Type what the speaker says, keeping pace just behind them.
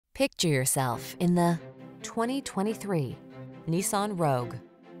Picture yourself in the 2023 Nissan Rogue.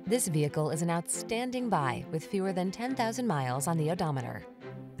 This vehicle is an outstanding buy with fewer than 10,000 miles on the odometer.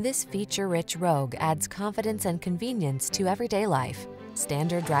 This feature-rich Rogue adds confidence and convenience to everyday life.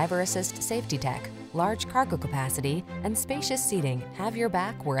 Standard driver assist safety tech, large cargo capacity, and spacious seating have your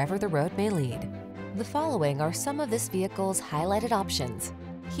back wherever the road may lead. The following are some of this vehicle's highlighted options: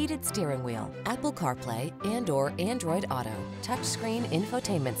 heated steering wheel, Apple CarPlay and/or Android Auto, touchscreen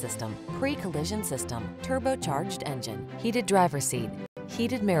infotainment system, pre-collision system, turbocharged engine, heated driver's seat,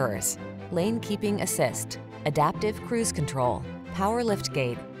 heated mirrors, lane keeping assist, adaptive cruise control, power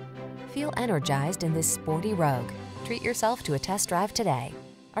liftgate. Feel energized in this sporty Rogue. Treat yourself to a test drive today.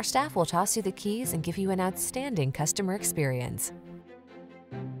 Our staff will toss you the keys and give you an outstanding customer experience.